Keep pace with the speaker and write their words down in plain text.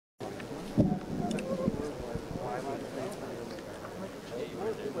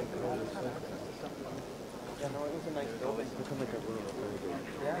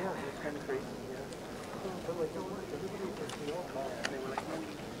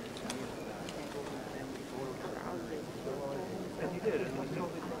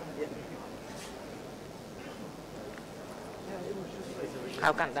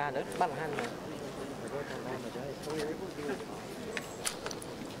ao cạn đa nữa bắt là hai người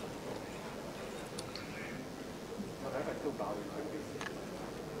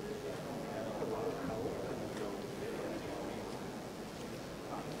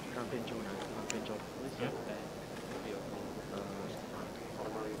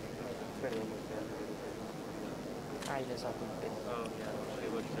ai là sao cũng biết.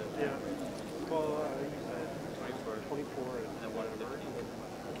 Yeah. Well, you said 24 and 150.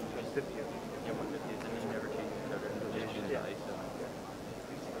 50. Yeah, 150 and then never change the Yeah.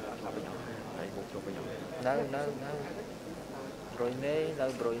 No. Brunei, no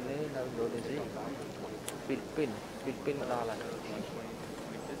Indonesia. Philippines mà đo là.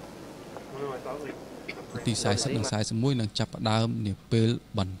 No, I thought we. ទី40និង41នឹងចាប់ផ្ដើមនាពេល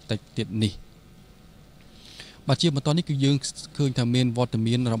បន្តិចទៀតនេះបាទជាបន្តនេះគឺយើងឃើញថាមានវត្ត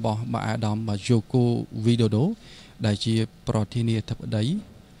មានរបស់បាទអាដាមបាទយូកូវីដូដូដែលជាប្រធានាធិបតី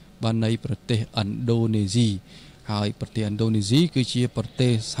បាទនៃប្រទេសឥណ្ឌូនេស៊ីហើយប្រទេសឥណ្ឌូនេស៊ីគឺជាប្រទេ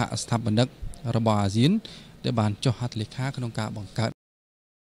សសហស្ថាបនិករបស់អាស៊ានដែលបានចុះហត្ថលេខាក្នុងការបង្កើត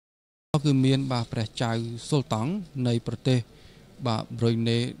គឺមានបាទព្រះចៅស៊ុលតង់នៃប្រទេសបាទប្រ៊ុយ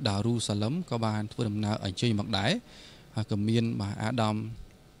ណេដារូសាឡឹមក៏បានធ្វើដំណើរអញ្ជើញមកដែរហើយក៏មានបាទអាដាម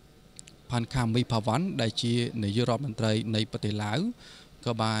ផាន់ខាមីផាវ៉ាន់ដែលជានាយករដ្ឋមន្ត្រីនៃប្រទេសឡាវ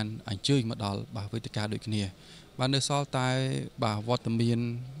ក៏បានអញ្ជើញមកដល់បាទវេទិកាដូចគ្នាបាទនៅសល់តែបាទវត្តមាន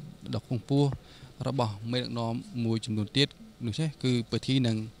ដ៏ខ្ពង់ខ្ពស់របស់មេដឹកនាំមួយចំនួនទៀតនោះទេគឺពិធី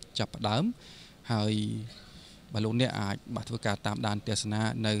នឹងចាប់ផ្ដើមហើយបាទលោកអ្នកអាចបាទធ្វើការតាមដានទស្សនា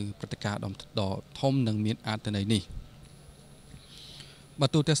នៅព្រឹត្តិការណ៍ដ៏ធំនិងមានអត្ថន័យនេះបា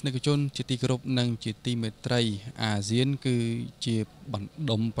ទទូទស្សនិកជនជាទីគោរពនិងជាទីមេត្រីអាស៊ានគឺជាបណ្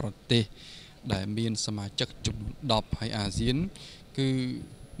ដុំប្រទេសដែលមានសមាជិកចំនួន10ហើយអាស៊ានគឺ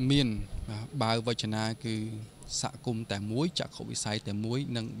មានបើវចនាគឺសហគមន៍តែមួយចក្ខុវិស័យតែមួយ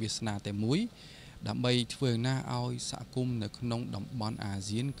និងវាសនាតែមួយដើម្បីធ្វើណាឲ្យសហគមន៍នៅក្នុងតំបន់អា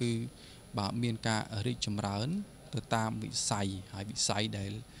ស៊ានគឺបាទមានការរីកចម្រើនទៅតាមវិស័យហើយវិស័យដែ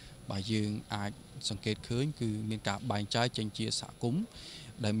លបាទយើងអាចសង្កេតឃើញគឺមានការបែងចែកចេញជាសហគមន៍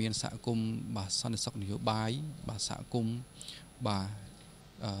ដែលមានសហគមន៍បាទសន្តិសុខនយោបាយបាទសហគមន៍បាទ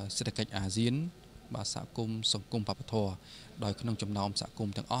សេដ្ឋកិច្ចអាស៊ានបាទសហគមន៍សង្គមវប្បធម៌ដោយក្នុងចំណោមសហគម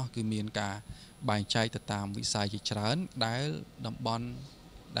ន៍ទាំងអស់គឺមានការបែងចែកទៅតាមវិស័យជាច្រើនដែលតំបន់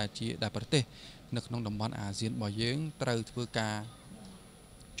ដែលប្រទេសនៅក្នុងតំបន់អាស៊ានរបស់យើងត្រូវធ្វើការ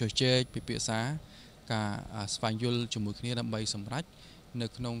ជជែកពិភាក្សាការស្វែងយល់ជាមួយគ្នាដើម្បីសម្រេចនៅ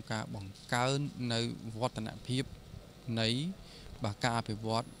ក្នុងការបង្កើននៅវឌ្ឍនភាពនៃបាទការអភិវ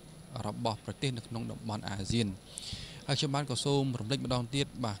ឌ្ឍរបស់ប្រទេសនៅក្នុងតំបន់អាស៊ានហើយខ្ញុំបានក៏សូមរំលឹកម្ដងទៀត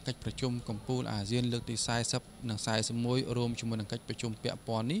បាទកិច្ចប្រជុំកំពូលអាស៊ានលើកទី40និង41រួមជាមួយនឹងកិច្ចប្រជុំពាក់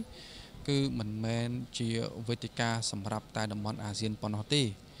ព័ន្ធនេះគឺមិនមែនជាវេទិកាសម្រាប់តែតំបន់អាស៊ានប៉ុណ្ណោះទេ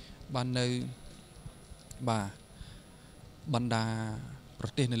បាននៅបាទបណ្ដាប្រ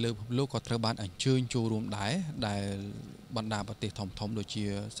ទេសនៅលើពិភពលោកក៏ត្រូវបានអញ្ជើញចូលរួមដែរដែលបណ្ដាប្រទេសធំៗដូចជា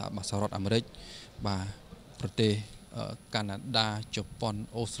សហរដ្ឋអាមេរិកបាទប្រទេសកាណាដាជប៉ុន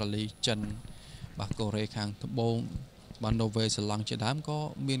អូស្ត្រាលីចិនបាទកូរ៉េខាងត្បូងបាទណូវេសេឡង់ជាដើមក៏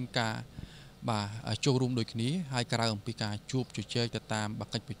មានការបាទចូលរួមដូចគ្នាហើយក្រៅអំពីការជួបជជែកទៅតាម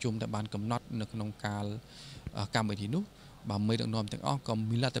កិច្ចប្រជុំដែលបានកំណត់នៅក្នុងកាលកម្មវិធីនោះបាទមេដឹកនាំទាំងអស់ក៏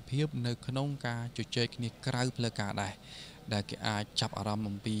មានលទ្ធភាពនៅក្នុងការជជែកគ្នាក្រៅផ្លូវការដែរដែលគេអាចចាប់អារម្មណ៍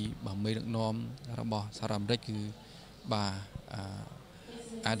អំពីបាទមេដឹកនាំរបស់សហរដ្ឋអាមេរិកគឺបាទ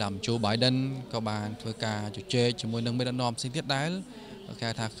អាដាមโจ Biden ក៏បានធ្វើការជជែកជាមួយនឹងមេដឹកនាំផ្សេងទៀតដែលគេ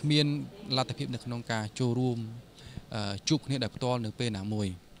ថាគ្មានលទ្ធភាពនៅក្នុងការចូលរួមជួបគ្នាដោយផ្ទាល់នៅពេលណាមួយ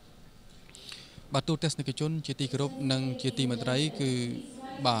បាទទូទស្សនិកជនជាទីគោរពនិងជាទីមេត្រីគឺ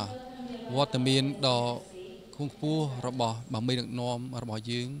បាទវត្តមានដ៏ខ្ពង់ខ្ពស់របស់មេដឹកនាំរបស់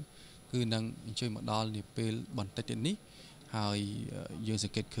យើងគឺនឹងអញ្ជើញមកដល់នាពេលបន្តិចទៀតនេះហើយយើងស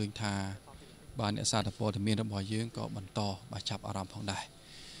ង្កេតឃើញថាបាទអ្នកសារព័ត៌មានរបស់យើងក៏បន្តបាទចាប់អារម្មណ៍ផងដែរ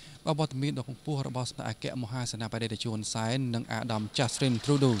បាទវត្តមានដ៏ខ្ពង់ខ្ពស់របស់ស្ដេចអគ្គមហាសេនាបតីតេជោហ៊ុនសែននិងអាដាមចាស់ស្រីនទ្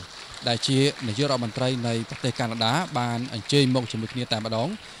រូដូដែលជានាយករដ្ឋមន្ត្រីនៃប្រទេសកាណាដាបានអញ្ជើញមកជាមួយគ្នាតែម្ដង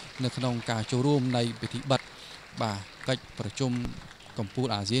នៅក្នុងការចូលរួមនៃពិធីបិទបាទកិច្ចប្រជុំកំពូល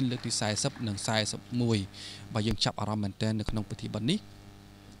អាស៊ានលើកទី40និង41បាទយើងចាប់អារម្មណ៍មែនទែននៅក្នុងពិធីបិទនេះ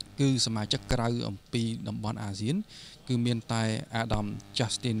គឺសមាជិកក្រៅអំពីតំបន់អាស៊ានគឺមានតែអាដាម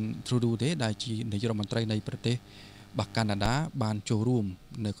Justin Trudeau ទេដែលជានាយករដ្ឋមន្ត្រីនៃប្រទេសបាទកាណាដាបានចូលរួម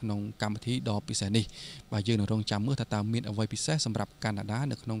នៅក្នុងកម្មវិធីដ៏ពិសេសនេះបាទយើងនឹងរងចាំមើលថាតើមានអ្វីពិសេសសម្រាប់កាណាដា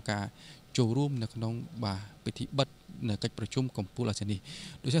នៅក្នុងការចូលរួមនៅក្នុងបាទពិធីបិទនៅកិច្ចប្រជុំកំពូលអាស៊ាននេះ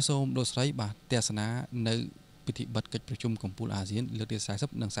ដូច្នេះសូមលោកស្រីបាទទស្សនានៅពិធីបិទកិច្ចប្រជុំកំពូលអាស៊ានលើកទី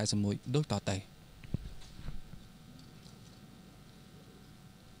40និង41ដូចតទៅ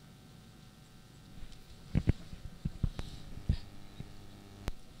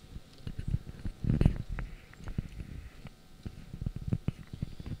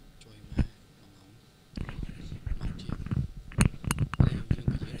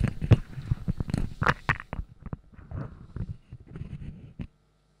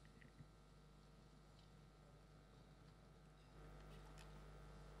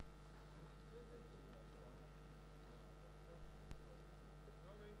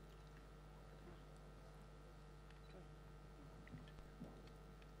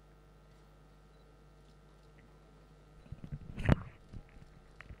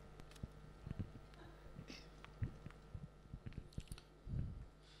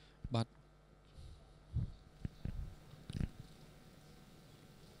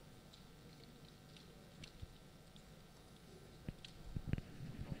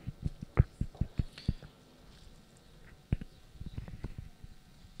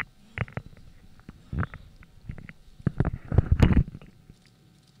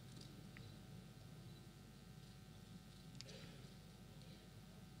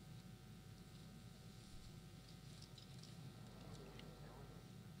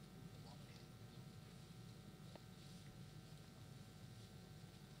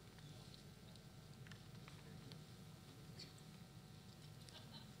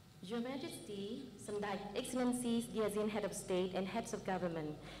Your Majesty, some Excellencies, the ASEAN Head of State and Heads of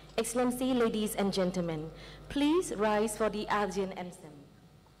Government, Excellency, ladies and gentlemen, please rise for the ASEAN anthem.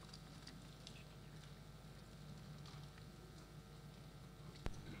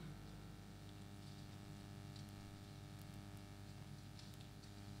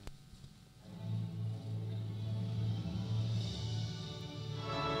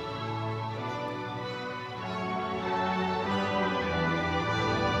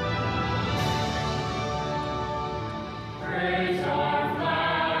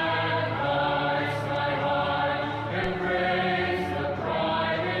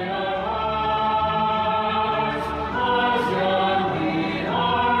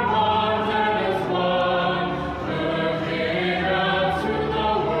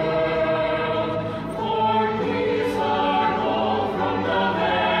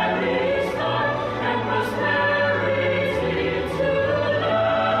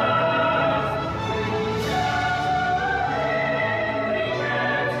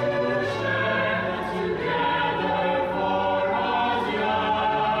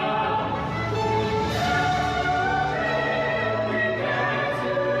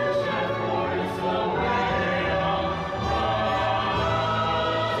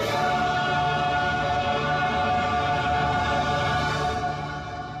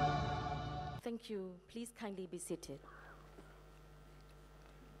 Thank you. Please kindly be seated.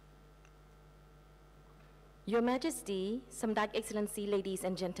 Your Majesty, some Excellency, ladies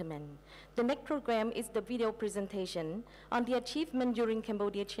and gentlemen, the next program is the video presentation on the achievement during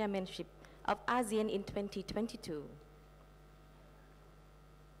Cambodia Chairmanship of ASEAN in 2022.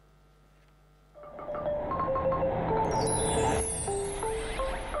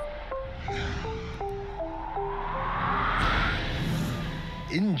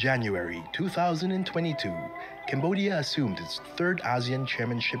 In January 2022, Cambodia assumed its third ASEAN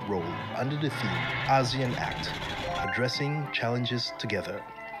chairmanship role under the theme ASEAN Act, Addressing Challenges Together.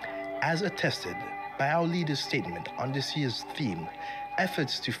 As attested by our leader's statement on this year's theme,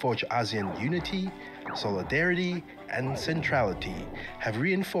 efforts to forge ASEAN unity, solidarity, and centrality have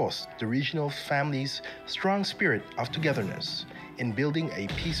reinforced the regional family's strong spirit of togetherness in building a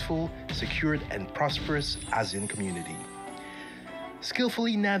peaceful, secured, and prosperous ASEAN community.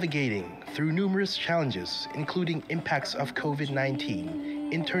 Skillfully navigating through numerous challenges, including impacts of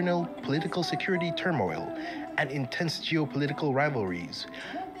COVID-19, internal political security turmoil, and intense geopolitical rivalries,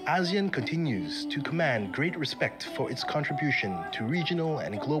 ASEAN continues to command great respect for its contribution to regional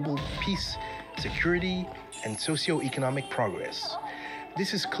and global peace, security, and socio-economic progress.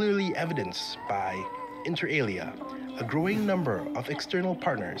 This is clearly evidenced by, inter alia, a growing number of external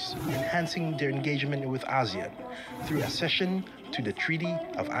partners enhancing their engagement with ASEAN through accession to the Treaty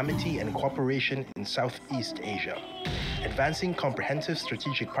of Amity and Cooperation in Southeast Asia, advancing comprehensive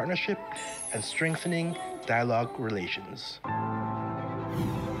strategic partnership, and strengthening dialogue relations.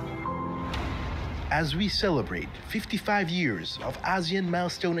 As we celebrate 55 years of ASEAN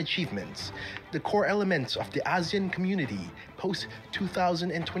milestone achievements, the core elements of the ASEAN community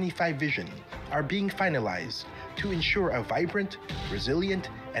post-2025 vision are being finalized to ensure a vibrant, resilient,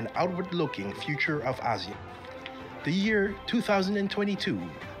 and outward-looking future of ASEAN. The year 2022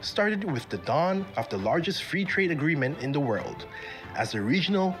 started with the dawn of the largest free trade agreement in the world, as the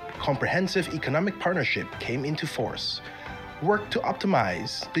regional comprehensive economic partnership came into force. Work to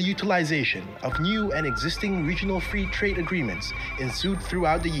optimize the utilization of new and existing regional free trade agreements ensued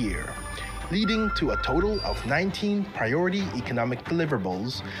throughout the year, leading to a total of 19 priority economic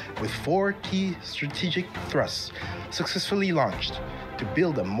deliverables with 4 key strategic thrusts successfully launched to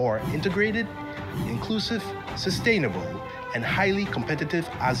build a more integrated, inclusive, sustainable, and highly competitive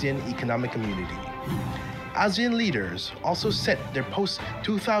ASEAN economic community. ASEAN leaders also set their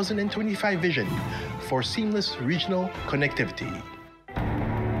post-2025 vision for seamless regional connectivity.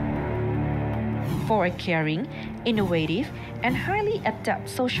 For a caring, innovative, and highly adept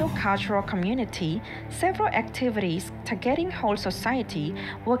social-cultural community, several activities targeting whole society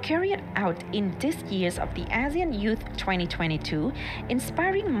were carried out in this years of the ASEAN Youth 2022,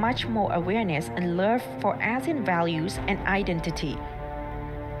 inspiring much more awareness and love for ASEAN values and identity.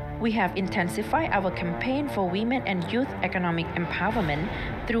 We have intensified our campaign for women and youth economic empowerment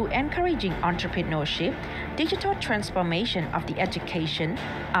through encouraging entrepreneurship, digital transformation of the education,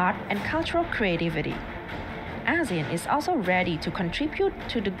 art, and cultural creativity. ASEAN is also ready to contribute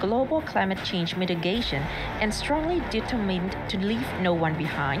to the global climate change mitigation and strongly determined to leave no one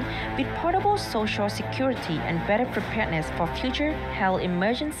behind with portable social security and better preparedness for future health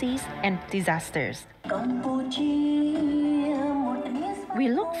emergencies and disasters. Cambodia, we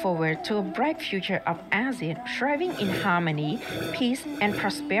look forward to a bright future of ASEAN thriving in harmony, peace, and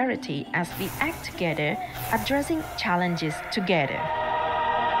prosperity as we act together, addressing challenges together.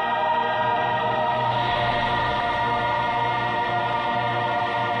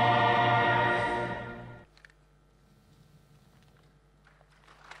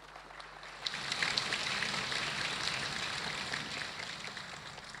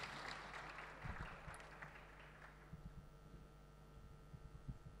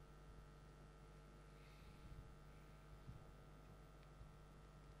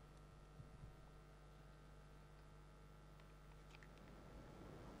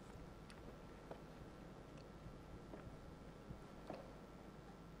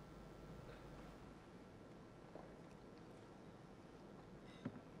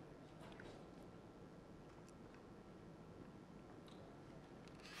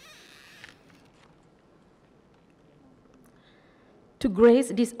 To grace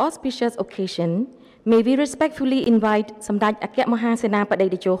this auspicious occasion, may we respectfully invite Samdech Akek Mahasenapati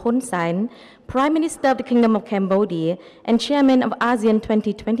Techo Hun Sen, Prime Minister of the Kingdom of Cambodia and Chairman of ASEAN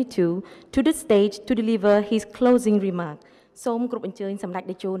 2022, to the stage to deliver his closing remark. សូមគោរពអញ្ជើញសម្ដេច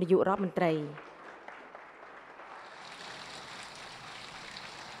តេជោនាយករដ្ឋមន្ត្រី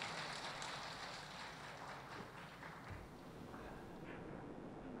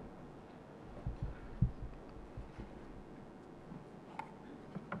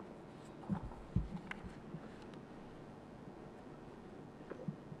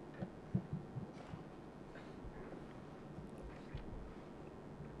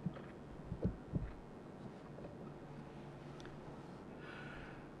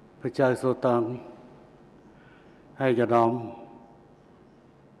พระเจ้าโซตังให้กระน้อม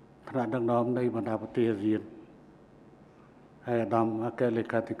คณะดังน้อมในบรรดาประเทศอาเซียนให้กระน้อมอาแกเล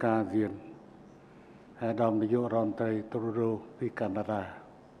ขาธิการอาเซียนให้กระน้อมนายกรัฐมนตรีตุรโรพิการดา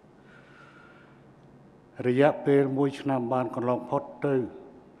ระยะពេលមួយឆ្នាំបានកន្លងផុតទៅ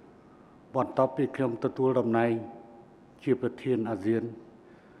បន្ទាប់ពីខ្ញុំទទួលតំណែងជាប្រធានអាស៊ាន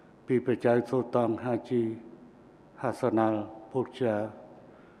ពីព្រះចៅសូតង់ហាជីហាសាណាល់ពុកជា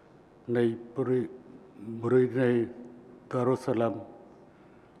នៃប្រ៊ុយនៃការ៉ូសាឡឹម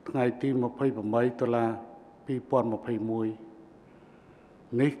ថ្ងៃទី28តុលា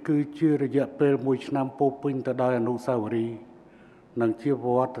2021នេះគឺជារយៈពេលមួយឆ្នាំពោពេញទៅដោយអនុស្សាវរីយ៍និងជាប្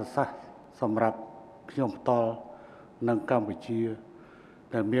រវត្តិសាស្ត្រសម្រាប់ខ្ញុំផ្ទាល់និងកម្ពុជា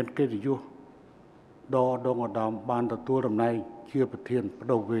ដែលមានកិត្តិយសដ៏ដងឧត្តមបានទទួលតំណែងជាប្រធានប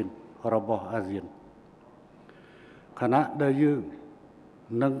ដូវវេនរបស់អាស៊ានខណៈដែលយើង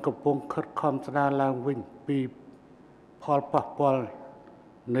នឹងកំពុងខិតខំស្ដារឡើងវិញពីផលប៉ះពាល់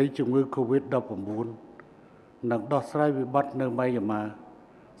នៃជំងឺ COVID-19 និងដោះស្រាយវិបត្តិនៅម៉ៃយ៉ាម៉ា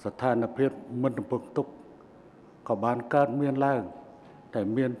ស្ថានភាពមិនរំពឹងទុកក៏បានកើតមានឡើងតែ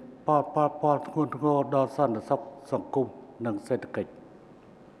មានផលធ្ងន់ធ្ងរដល់សន្តិសុខសង្គមនិងសេដ្ឋកិច្ច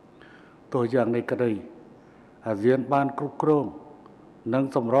ទោះយ៉ាងនេះក្តីអាស៊ានបានគ្រប់គ្រងនិង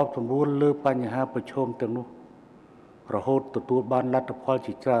សម្របសម្រួលលើបញ្ហាប្រឈមទាំងនោះរហូតទទួលបានលទ្ធផល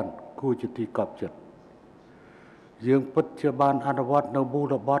ជាច្រើនគួរជាទីកប់ចិត្តយើងពិតជាបានអនុវត្តនៅមូ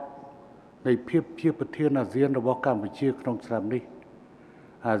លបត់នៃភាពជាប្រធានអាស៊ានរបស់កម្ពុជាក្នុងឆ្នាំនេះ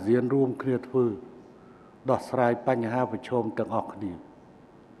អាស៊ានរួមគ្នាធ្វើដោះស្រាយបញ្ហាប្រឈមទាំងអស់គ្នា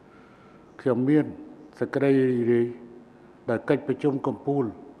ខ្ញុំមានសេចក្តីរីករាយដែលកិច្ចប្រជុំកំពូល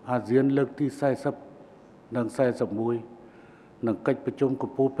អាស៊ានលើកទី40និង41និងកិច្ចប្រជុំ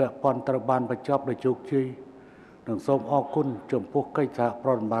កំពូលពាក់ព័ន្ធត្រូវបានបញ្ចប់ដោយជោគជ័យនិងសូមអរគុណចំពោះកិច្ចសហប្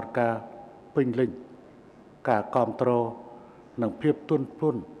រតិបត្តិការពេញលេញការគាំទ្រនិងភាពទន់ភ្ល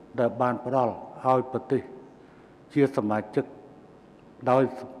ន់ដែលបានផ្ដល់ឲ្យប្រទេសជាសមាជិកដោយ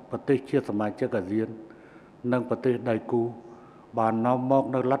ប្រទេសជាសមាជិកអាស៊ាននិងប្រទេសដៃគូបាននាំមក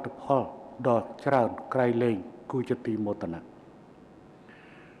នូវលទ្ធផលដ៏ច្រើនក្រៃលែងគួរជាទីមោទនៈ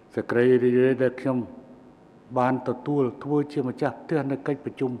សេចក្តីរីករាយដែលខ្ញុំបានទទួលធ្វើជាម្ចាស់ផ្ទះនៃកិច្ចប្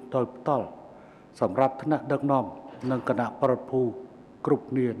រជុំដោយផ្ទាល់សម្រាប់ថ្នាក់ដឹកនាំនិងគណៈប្រតិភូគ្រប់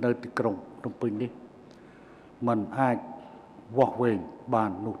គ្នានៅទីក្រុងភ្នំពេញនេះมันអាចវាស់វែងបា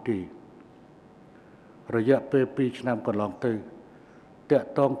ននោះទេរយៈពេល2ឆ្នាំកន្លងទៅតាក់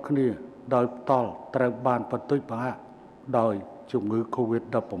ទងគ្នាដោយផ្ទាល់ត្រូវបានបន្ទុយប្រហាក់ដោយជំងឺ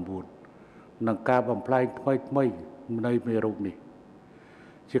COVID-19 និងការបំផ្លែងថ្មីនៃមេរោគនេះ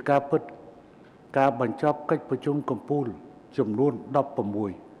ជាការពិតការបញ្ចប់កិច្ចប្រជុំកំពូលចំនួន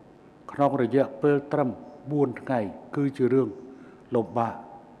16ក្នុងរយៈពេលត្រឹម4ថ្ងៃគឺជារឿងលំបាក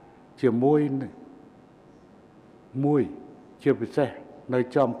ជាមួយជាពិសេសនៅ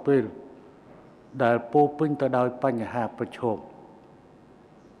ចំពេលដែលពោពេញទៅដោយបញ្ហាប្រឈម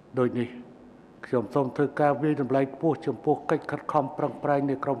ដូចនេះ ខ្ញុំសូមធ្វើការវិយតម្លៃខ្ពស់ចំពោះកិច្ចខិតខំប្រឹងប្រែង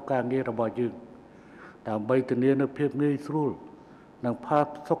នៃក្រុមការងាររបស់យើងដើម្បីធានានូវភាពងាយស្រួលនិងផា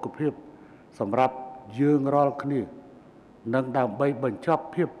សុកភាពសម្រាប់យើងរាល់គ្នានិងដើម្បីបញ្ចប់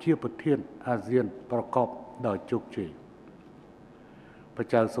ភាពជាប្រធានអាស៊ានប្រកបដោយជោគជ័យព្រះ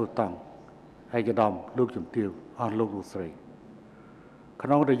ចៅសូតង់ឯកឧត្តមលោកជំទាវអស់លោកលោកស្រីក្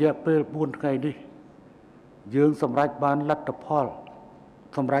នុងរយៈពេល4ថ្ងៃនេះយើងសម្រេចបានលទ្ធផល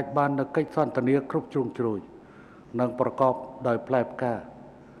សម្រេចបាននូវកិច្ចសន្ទនាគ្រប់ជ្រុងជ្រោយនិងប្រកបដោយផ្លែផ្កា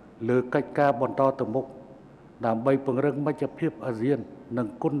លើកិច្ចការបន្តទៅមុខដើម្បីពង្រឹងមិត្តភាពអាស៊ាននិង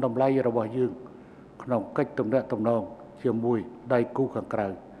គុណតម្លៃរបស់យើងក្នុងកិច្ចទំនាក់ទំនងជាមួយដៃគូខាងក្រៅ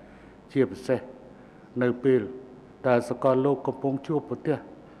ជាពិសេសនៅពេលដែលសកលលោកកំពុងជួបប្រទះ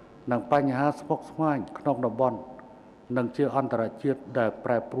នឹងបញ្ហាស្មុគស្មាញក្នុងតំបន់និងជាអន្តរជាតិដែលប្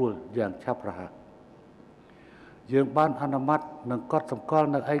រែប្រួលយ៉ាងឆាប់រហ័សយើងបានអនុម័តនិងកត់សម្គាល់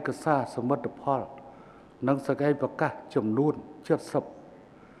នៅឯកសារសមិទ្ធផលនិងសក្ខីប្រកាសចំនួន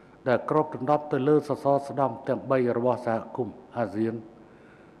70ដែលគ្របដណ្ដប់ទៅលើសសរស្តម្ភទាំង3របស់សហគមន៍អាស៊ាន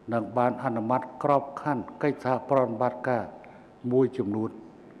និងបានអនុម័តក្របខ័ណ្ឌកិច្ចសហប្រតិបត្តិការមួយចំនួន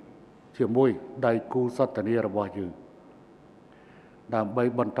ជាមួយដៃគូសន្ទនារបស់យើងដើម្បី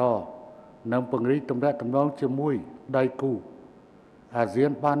បន្តនិងពង្រីកទំនាក់ទំនងជាមួយដៃគូអាស៊ា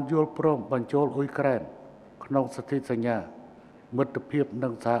នបានយល់ព្រមបញ្ចូលអ៊ុយក្រែនក្នុងសន្ធិសញ្ញាមិត្តភាពនិ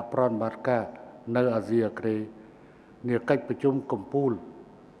ងសហប្រតិបត្តិការនៅអាស៊ីអាគ្នេយ៍នាកិច្ចប្រជុំកំពូល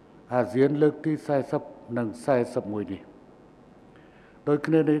អាស៊ានលើកទី40និង41នេះដោយ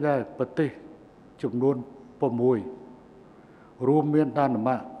គ្នានេះដែរប្រទេសចំនួន6រួមមានដាណឺ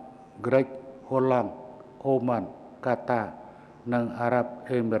ម៉ាកក្រិចហូឡង់អូម៉ាន់កាតានិងអារ៉ាប់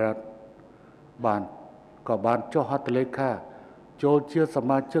អេមីរ៉ាតក៏បានចុះហត្ថលេខាចូលជាស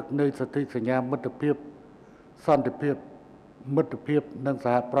មាជិកនៃសន្ធិសញ្ញាមិត្តភាពសន្តិភាពមិត្តភាពនិងស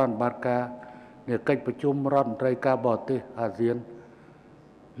ហប្រតិបត្តិការនៃកិច្ចប្រជុំរដ្ឋមន្ត្រីការបរទេសអាស៊ាន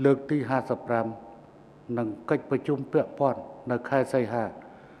លើកទី55និងកិច្ចប្រជុំពាក់ព័ន្ធនៅខែសីហា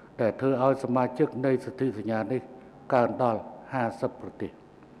ដែលធ្វើឲ្យសមាជិកនៃសន្ធិសញ្ញានេះកើនដល់50ប្រទេស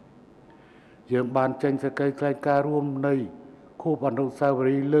យើងបានចេញសេចក្តីថ្លែងការណ៍រួមនៃខួបអនុស្សាវ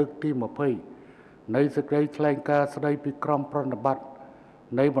រីយ៍លើកទី20នៃសេចក្តីថ្លែងការណ៍ស្តីពីក្រមប្រតិបត្តិ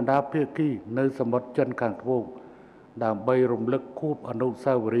នៃបណ្ដាភាគីនៅសមុទ្រចិនខាងត្បូងដើម្បីរំលឹកខួបអនុស្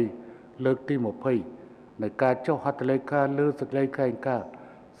សាវរីយ៍លើកទី20នៃការចុះហត្ថលេខាលើសេចក្តីថ្លែងការណ៍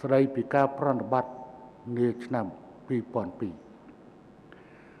ស្តីពីការប្រតិបត្តិនាឆ្នាំ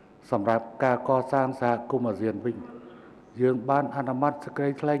2002សម្រាប់ការកសាងសហគមន៍អាស៊ានវិញយើងបានអនុម័តសេចក្តី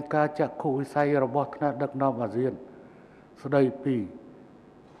ថ្លែងការណ៍ចក្ខុវិស័យរបស់ថ្នាក់ដឹកនាំអាស៊ានស្តីពី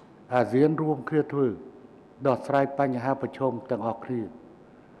អាស៊ានរួមគ្នាធ្វើដោះស្រាយបញ្ហាប្រឈមទាំងអស់គ្នា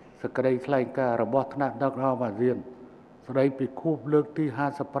សេចក្តីថ្លែងការណ៍របស់ថ្នាក់ដឹកនាំអាស៊ានស្តីពីខួបលើកទី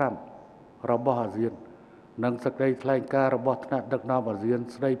55របស់អាស៊ាននិងសេចក្តីថ្លែងការណ៍របស់ថ្នាក់ដឹកនាំអាស៊ាន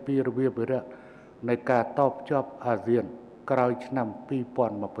ស្តីពីរបៀបវិរៈនៃការតភ្ជាប់អាស៊ានក្រោយឆ្នាំ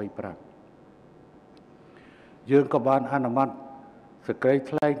2025យើងក៏បានអនុម័តសេចក្តី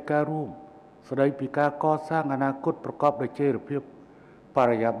ថ្លែងការណ៍រួមស្តីពីការកសាងអនាគតប្រកបដោយចីរភាពប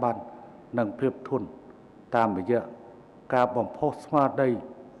រិយាបន្ននិងភាពធន់តាមរយៈការបំផុសស្មារតី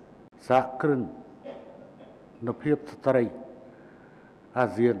សហគ្រិនភាពស្ត្រីអា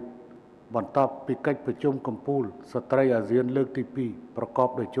ស៊ានបន្ទាប់ពីកិច្ចប្រជុំកំពូលស្ត្រីអាស៊ានលើកទី2ប្រកប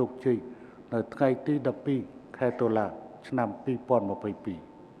ដោយជោគជ័យនៅថ្ងៃទី12ខែតុលាឆ្នាំ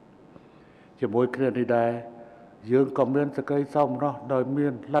2022ជាមួយគ្នានេះដែរយើងក៏មានសេចក្តីសោមនស្សដោយមា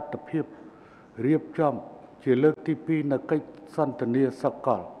នលទ្ធភាពរៀបចំជាលើកទី2នៅកិច្ចសន្ទនាសក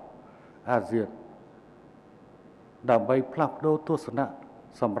លអាស៊ានដើម្បីផ្លាស់ប្ដូរទស្សនៈ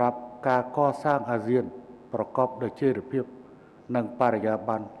សម្រាប់ការកសាងអាស៊ានប្រកបដោយចីរភាពនិងបរិយាប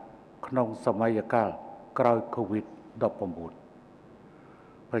ន្នក្នុងសម័យកាលក្រោយ COVID-19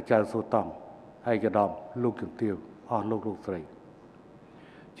 ព្រះចៅសូតង់ឯកឧត្តមលោកជំទាវអស់លោកលោកស្រី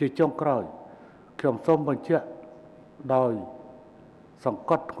ជាចុងក្រោយខ្ញុំសូមបញ្ជាក់ដោយសង្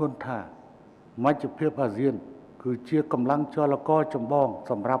កត់ធ្ងន់ថាមជ្ឈភាពអាស៊ានគឺជាកម្លាំងចលករចម្បង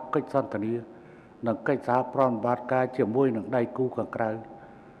សម្រាប់កិច្ចសន្ទនានិងកិច្ចសហប្រតិបត្តិការជាមួយនឹងដៃគូខាងក្រៅ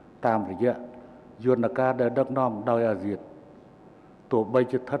តាមរយៈយន្តការដែលដឹកនាំដោយអាស៊ានទោះបី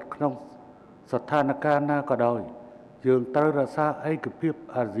ជាស្ថិតក្នុងស្ថានភាពណាក៏ដោយយើងត្រូវរក្សាឯកភាព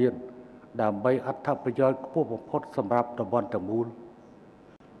អាស៊ានដើម្បីអត្ថប្រយោជន៍ខ្ពស់បំផុតសម្រាប់តំបន់ទាំងមូល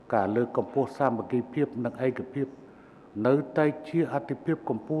ការលើកកម្ពស់សាមគ្គីភាពនិងឯកភាពនៅតែជាអាទិភាព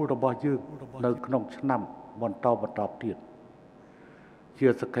កម្ពុជារបស់យើងនៅក្នុងឆ្នាំបន្តទៀតជា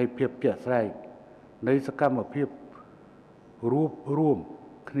សក្ខីភាពជាក់ស្ដែងនៃសកម្មភាពរួម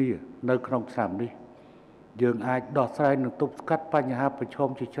គ្នានៅក្នុងឆ្នាំនេះយើងអាចដោះស្រាយនិងទប់ស្កាត់បញ្ហាប្រឈម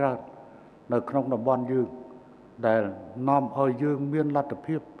ជាច្រើន នៅក្នុងតំបន់យើងដែលនាំឲ្យយើងមានលទ្ធ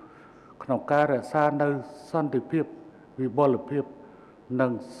ភាពក្នុងការរក្សានៅសន្តិភាពវិបុលភាពនិ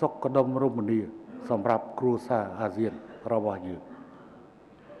ងសុខដុមរមនាសម្រាប់គ្រួសារអាស៊ានរបស់យើង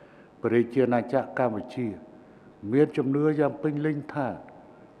ព្រះជាណាចក្រកម្ពុជាមានជំនឿយ៉ាងពេញលេញថា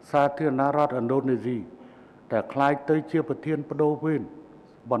សាធារណរដ្ឋឥណ្ឌូនេស៊ីដែលក្លាយទៅជាប្រធានបដូវវេន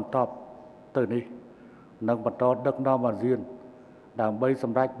បន្តទៅនេះនឹងបន្តដឹកនាំអាស៊ានដើម្បីស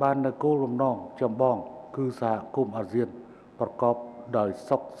ម្រេចបាននូវគោលបំណងចម្បងគឺសហគមន៍អាស៊ានប្រកបដោយ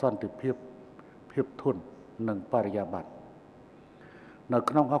សុខសន្តិភាពភាពធន់និងបរិយាបន្ននៅ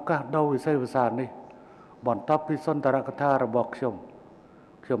ក្នុងឱកាសដ៏វិសេសវិសាលនេះបន្ទាប់ពីសន្ទរកថារបស់ខ្ញុំ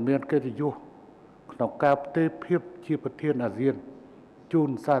មានកិត្តិយសក្នុងការផ្ទេរភាពជាប្រធានអាស៊ានជូន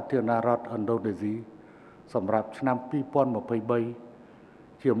សាធារណរដ្ឋឥណ្ឌូនេស៊ីសម្រាប់ឆ្នាំ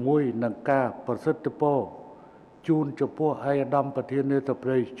2023ជាមួយនឹងការប្រសិទ្ធពរជូនចំពោះឯកឧត្តមប្រធានាធិប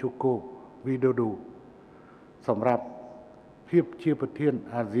តីជូកូវីដូដូសម្រាប់ភាពជាប្រធាន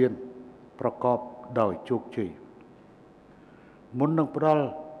អាស៊ានប្រកបដោយជោគជ័យមុននឹងផ្ដល់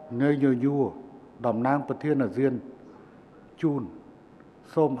ន័យញញួរតំណាងប្រធានអាស៊ានជូន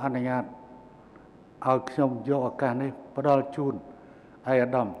សូមអនុញ្ញាតឲ្យខ្ញុំយកឱកាសនេះផ្ដល់ជូនឯកឧ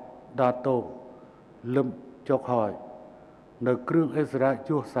ត្តមដាតូលឹមចុកហើយនៅគ្រឿងឥស្សរយុ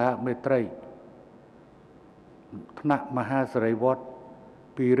ទ្ធសហមេត្រីថ្នាក់មហាសេរីវត្ត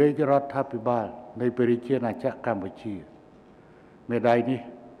ពីរាជរដ្ឋាភិបាលនៃព្រះជាណាចក្រកម្ពុជាមេដាយនេះ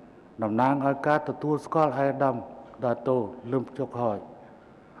តំណាងឲ្យការទទួលស្គាល់ឯកឧត្តមដាតូលឹមចុកហើយ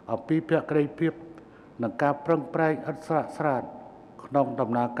អំពីភក្តីភាពនិងការប្រឹងប្រែងឥតស្រាកស្រានក្នុងដំ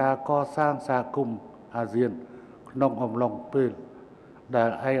ណើរការកសាងសហគមន៍អាស៊ានក្នុងអំឡុងពេលដែល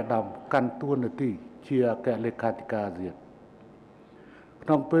ឯកឧត្តមកាន់តួនាទីជាអគ្គលេខាធិការអាស៊ានក្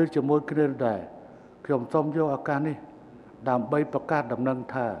នុងពេលជាមួយគ្នាដែរខ្ញុំសូមយកឱកាសនេះដើម្បីប្រកាសដំណឹង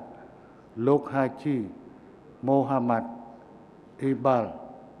ថាលោកហាជីម៉ូហាម៉ាត់អ៊ីបាល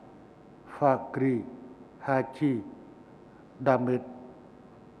ហ្វាគ្រីហាជីដាមេត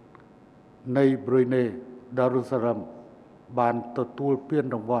នៃប្រ៊ុយណេដារុសរ៉ាំបានទទួលពាន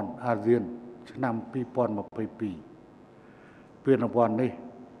រង្វាន់អាស៊ានឆ្នាំ2022ពានរង្វាន់នេះ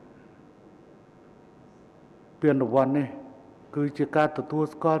គឺជាការទទួល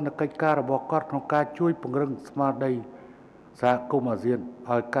ស្គាល់នូវកិច្ចការរបស់គាត់ក្នុងការជួយពង្រឹងស្មារតីសហគមន៍អាស៊ាន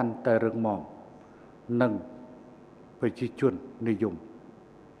ឲ្យកាន់តែរឹងមាំនិងប្រជាជននិយម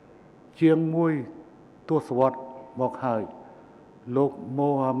ជាងមួយទសវត្សរ៍មកហើយលោកម៉ូ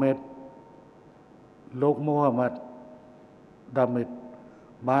ហាម៉ាត់ដាមេត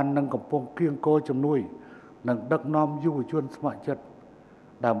បាននឹងកំពុងគៀងគរជំនួយនិងដឹកនាំយុវជនស្ម័គ្រចិត្ត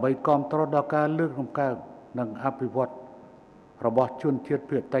ដើម្បីគាំទ្រដល់ការលើកតម្កើងនិងអភិវឌ្ឍរបស់ជនជាតិ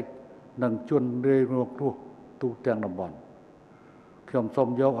ភាគតិចនិងជនរាយរងគ្រោះទូទាំងតំបន់ខ្ញុំសូម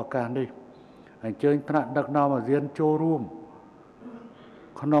យកឱកាសនេះអញ្ជើញថ្នាក់ដឹកនាំអាស៊ានចូលរួម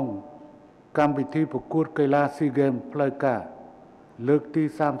ក្នុងកម្មវិធីប្រកួតកីឡាស៊ីហ្គេមផ្លូវការលើកទី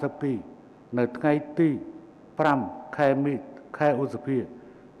32នៅថ្ងៃទី5ខែឧសភា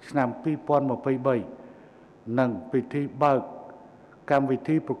ឆ្នាំ2023និងពិធីបើកកម្មវិ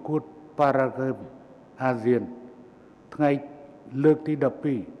ធីប្រកួតប៉ារ៉ាហ្គេមអាស៊ានថ្ងៃលើកទី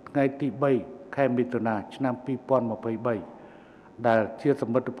12ថ្ងៃទី3ខែមិថុនាឆ្នាំ2023ដែលជាស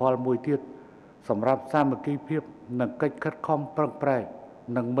មិទ្ធផលមួយទៀតសម្រាប់សាមគ្គីភាពនិងកិច្ចខិតខំប្រឹងប្រែង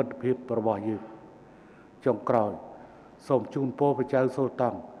និងមិត្តភាពរបស់យើងចុងក្រោយសូមជូនពរព្រះចៅសូត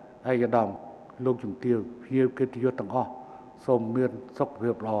ង់ឯកឧត្តមលោកជំទាវភ្ញៀវកិត្តិយសទាំងអស់សូមមានសុខ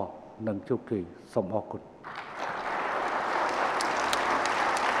ភាពល្អនិងជោគជ័យសូមអរគុណ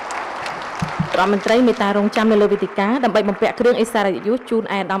រដ្ឋមន្ត្រីមេត្តារងចាំនៅលើវេទិកាដើម្បីបំពាក់គ្រឿងឥស្សរិយយសជូន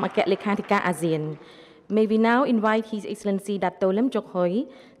ឯកឧត្តមអគ្គលេខាធិការអាស៊ាន May we now invite His Excellency Dato Lim Chok Hoi,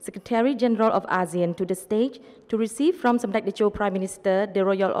 Secretary General of ASEAN, to the stage to receive from Samdech Techo Prime Minister the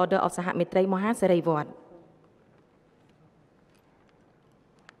Royal Order of Sahat Maitreyi Maha Serai Wat.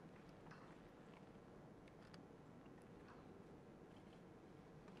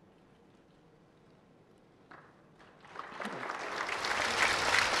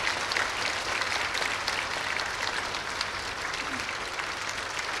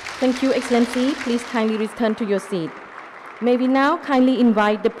 Thank you, Excellency. Please kindly return to your seat. May we now kindly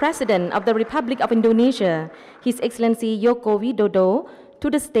invite the President of the Republic of Indonesia, His Excellency Joko Widodo,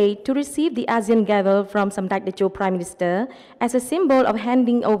 to the stage to receive the ASEAN gavel from Samdech Techo Prime Minister as a symbol of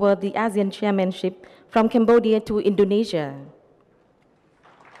handing over the ASEAN chairmanship from Cambodia to Indonesia.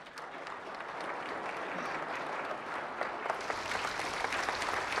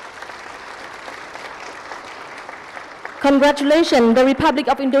 Congratulations, the Republic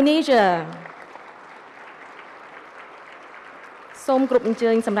of Indonesia. សូមគ្រប់អញ្ជើ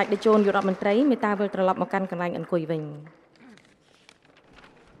ញសម្ដេចតេជោនាយករដ្ឋមន្ត្រីមេត្តាវិលត្រឡប់មកកាន់កន្លែងអង្គុយវិញ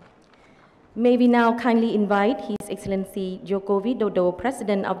May we now kindly invite His Excellency Joko Widodo,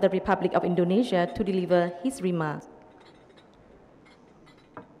 President of the Republic of Indonesia, to deliver his remarks.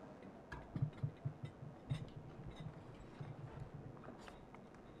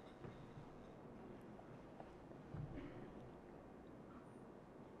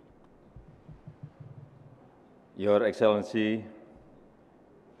 Your Excellency,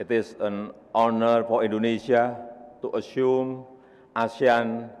 it is an honor for Indonesia to assume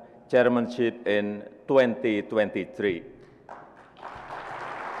ASEAN chairmanship in 2023.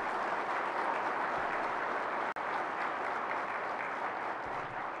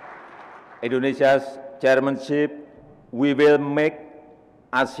 Indonesia's chairmanship, we will make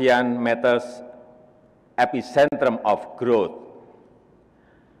ASEAN matters epicentrum of growth.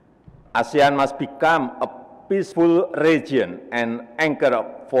 ASEAN must become a peaceful region and anchor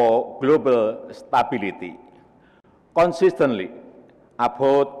for global stability. Consistently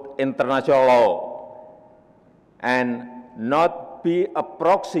uphold international law and not be a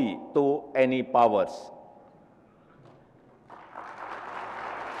proxy to any powers.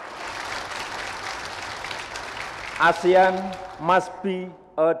 ASEAN must be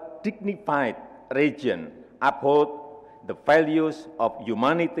a dignified region, uphold the values of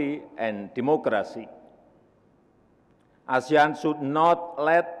humanity and democracy. ASEAN should not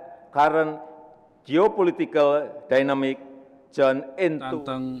let current geopolitical dynamic turn into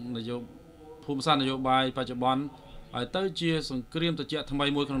ភូមិសាស្ត្រនយោបាយបច្ចុប្បន្នឲ្យទៅជាសង្គ្រាមត្រជាក់ថ្មី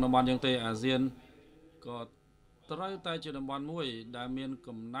មួយក្នុងតំបន់យ៉ាងទេអាស៊ានក៏ត្រូវតែជាតំបន់មួយដែលមាន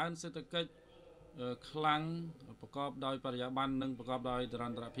កំណើនសេដ្ឋកិច្ចខ្លាំងប្រកបដោយបរិយាបន្ននិងប្រកបដោយនិរ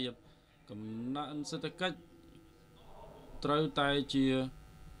ន្តរភាពកំណើនសេដ្ឋកិច្ចត្រូវតែជា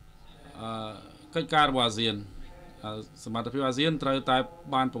កិច្ចការរបស់អាស៊ានសមត្ថភាពអាស៊ានត្រូវតែ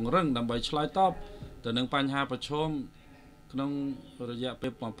បានពង្រឹងដើម្បីឆ្លើយតបទៅនឹងបញ្ហាប្រឈមក្នុងរយៈពេ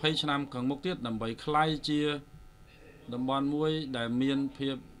ល20ឆ្នាំខាងមុខទៀតដើម្បីក្លាយជាតំបន់មួយដែលមានភា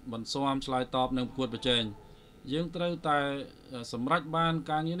ពបន្ស៊ាំឆ្លើយតបនឹងប្រកួតប្រជែងយើងត្រូវតែសម្រេចបាន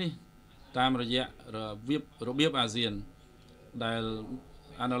ការងារនេះតាមរយៈរបៀបអាស៊ានដែល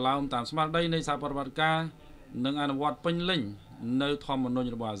អនុលោមតាមស្មារតីនៃសហប្រតិបត្តិការនិងអនុវត្តពេញលេញនៅធម្មនុញ្ញ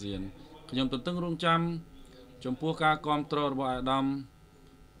របស់អាស៊ានខ្ញុំទន្ទឹងរង់ចាំចំពោះការគ្រប់គ្រងរបស់អាដាម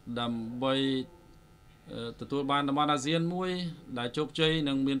ដើម្បីទទួលបានតំបន់អាស៊ានមួយដែលជោគជ័យ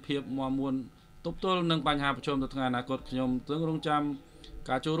និងមានភាពមាំមួនទប់ទល់នឹងបញ្ហាប្រឈមទៅថ្ងៃអនាគតខ្ញុំទន្ទឹងរង់ចាំ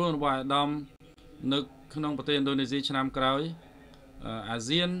ការចូលរួមរបស់អាដាមនៅក្នុងប្រទេសឥណ្ឌូនេស៊ីឆ្នាំក្រោយអា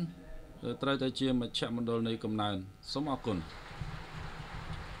ស៊ានត្រូវតែជាមជ្ឈមណ្ឌលនៃកំណើនសូមអរគុណ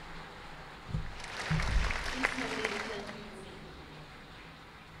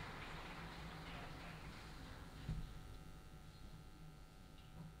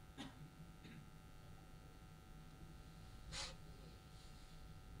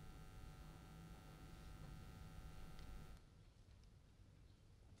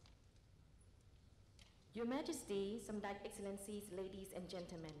Your Majesty, Samdech Excellencies, ladies and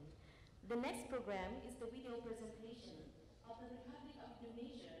gentlemen, the next program is the video presentation of the Republic of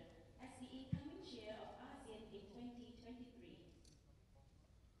Indonesia as the incoming chair of ASEAN in 2023.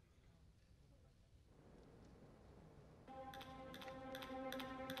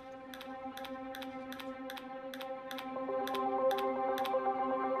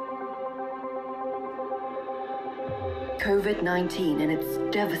 COVID-19 and its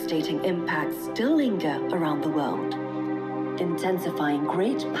devastating impacts still linger around the world, intensifying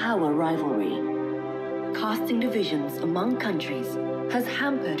great power rivalry. Casting divisions among countries has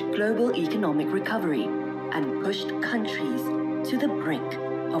hampered global economic recovery and pushed countries to the brink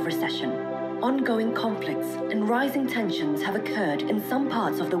of recession. Ongoing conflicts and rising tensions have occurred in some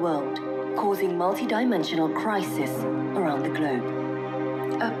parts of the world, causing multidimensional crisis around the globe.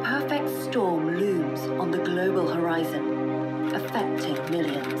 A perfect storm looms on the global horizon, affecting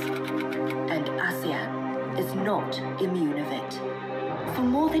millions, and ASEAN is not immune of it. For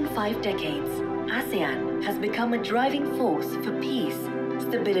more than 5 decades, ASEAN has become a driving force for peace,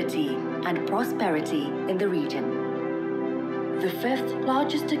 stability, and prosperity in the region. The 5th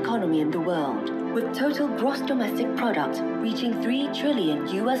largest economy in the world, with total gross domestic product reaching $3 trillion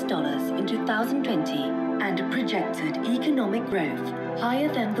in 2020 and projected economic growth higher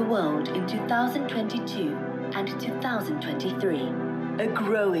than the world in 2022 and 2023. A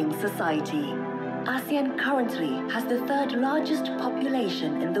growing society. ASEAN currently has the 3rd largest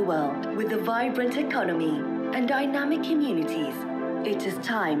population in the world with a vibrant economy and dynamic communities. It is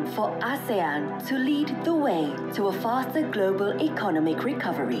time for ASEAN to lead the way to a faster global economic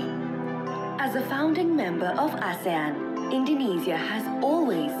recovery. As a founding member of ASEAN, Indonesia has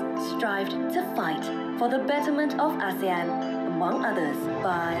always strived to fight for the betterment of ASEAN, among others,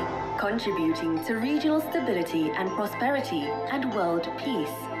 by contributing to regional stability and prosperity and world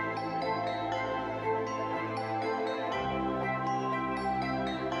peace.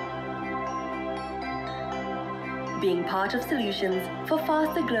 Being part of solutions for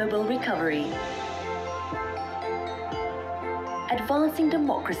faster global recovery. Advancing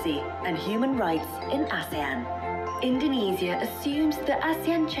democracy and human rights in ASEAN. Indonesia assumes the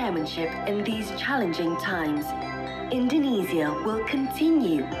ASEAN chairmanship in these challenging times. Indonesia will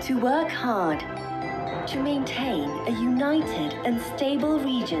continue to work hard to maintain a united and stable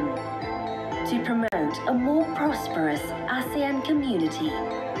region, to promote a more prosperous ASEAN community,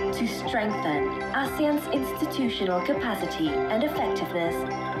 to strengthen ASEAN's institutional capacity and effectiveness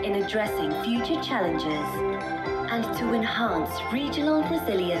in addressing future challenges, and to enhance regional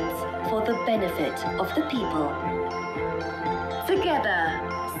resilience for the benefit of the people. Together,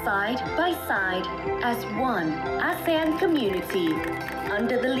 side by side, as one ASEAN community,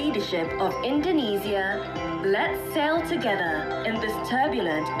 under the leadership of Indonesia, let's sail together in this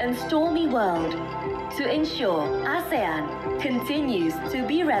turbulent and stormy world to ensure ASEAN continues to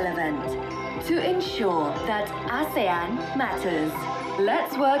be relevant, to ensure that ASEAN matters.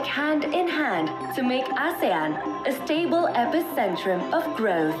 Let's work hand in hand to make ASEAN a stable epicentrum of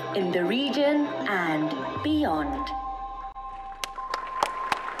growth in the region and beyond.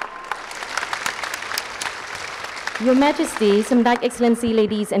 Your Majesty, Samdech Excellency,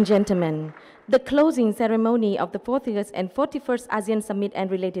 ladies and gentlemen, the closing ceremony of the 40th and 41st ASEAN Summit and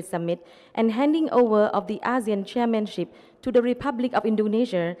related summit and handing over of the ASEAN chairmanship to the Republic of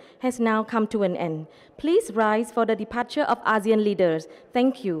Indonesia has now come to an end. Please rise for the departure of ASEAN leaders.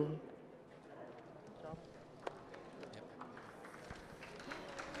 Thank you.